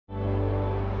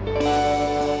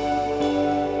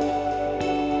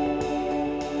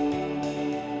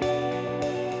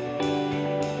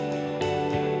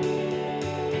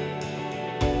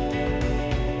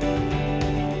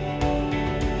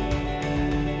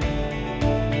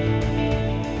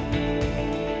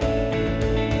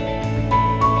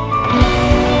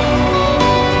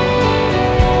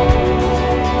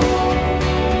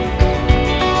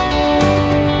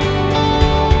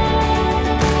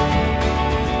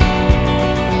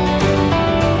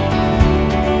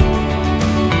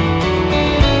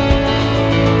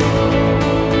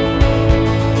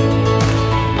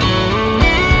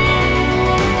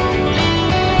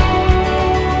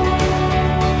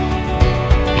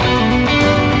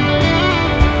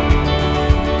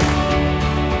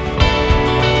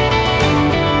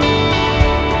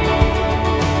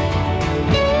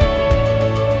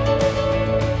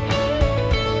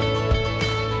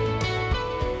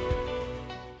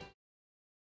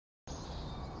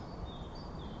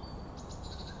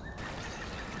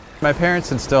My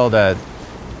parents instilled a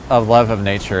love of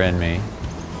nature in me.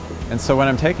 And so when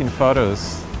I'm taking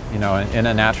photos, you know, in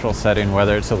a natural setting,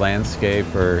 whether it's a landscape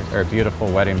or a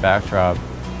beautiful wedding backdrop,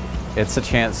 it's a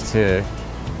chance to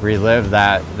relive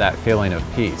that feeling of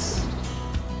peace.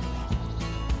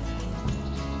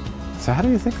 So how do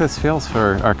you think this feels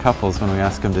for our couples when we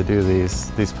ask them to do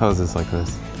these poses like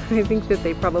this? I think that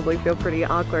they probably feel pretty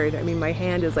awkward. I mean, my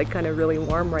hand is like kind of really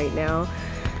warm right now.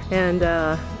 And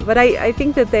but I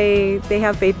think that they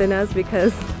have faith in us,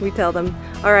 because we tell them,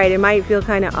 all right, it might feel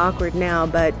kind of awkward now,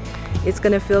 but it's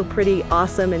going to feel pretty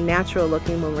awesome and natural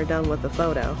looking when we're done with the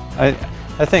photo.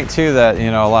 I think too that,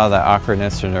 you know, a lot of that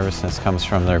awkwardness or nervousness comes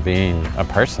from there being a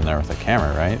person there with a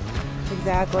camera, right?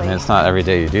 Exactly. I mean, it's not every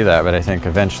day you do that, but I think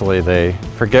eventually they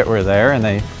forget we're there and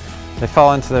they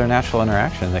fall into their natural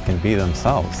interaction. They can be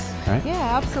themselves, right?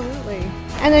 Yeah, absolutely.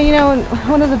 And then, you know,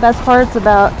 one of the best parts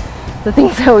about the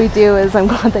things that we do is I'm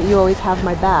glad that you always have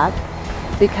my back,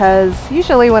 because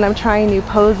usually when I'm trying new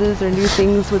poses or new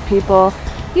things with people,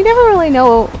 you never really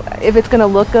know if it's going to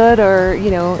look good, or,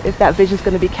 you know, if that vision is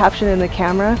going to be captured in the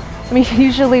camera. I mean,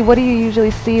 usually, what do you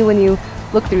usually see when you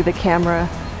look through the camera?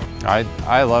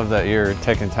 I love that you're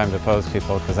taking time to pose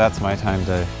people, because that's my time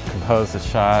to compose the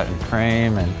shot and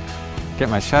frame and get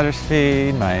my shutter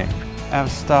speed, my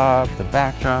f-stop, the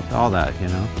backdrop, all that, you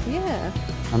know? Yeah.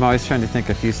 I'm always trying to think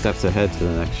a few steps ahead to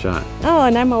the next shot. Oh,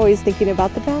 and I'm always thinking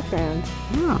about the background.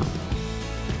 Yeah.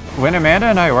 When Amanda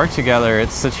and I work together,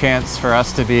 it's a chance for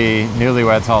us to be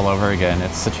newlyweds all over again.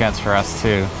 It's a chance for us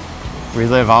to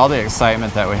relive all the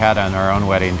excitement that we had on our own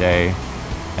wedding day,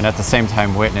 and at the same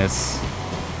time witness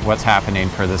what's happening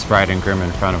for this bride and groom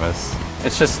in front of us.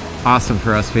 It's just awesome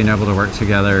for us being able to work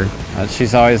together.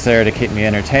 She's always there to keep me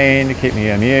entertained, to keep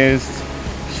me amused.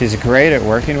 She's great at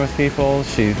working with people.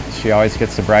 She always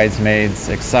gets the bridesmaids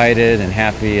excited and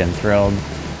happy and thrilled.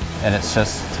 And it's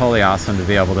just totally awesome to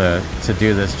be able to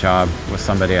do this job with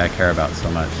somebody I care about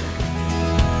so much.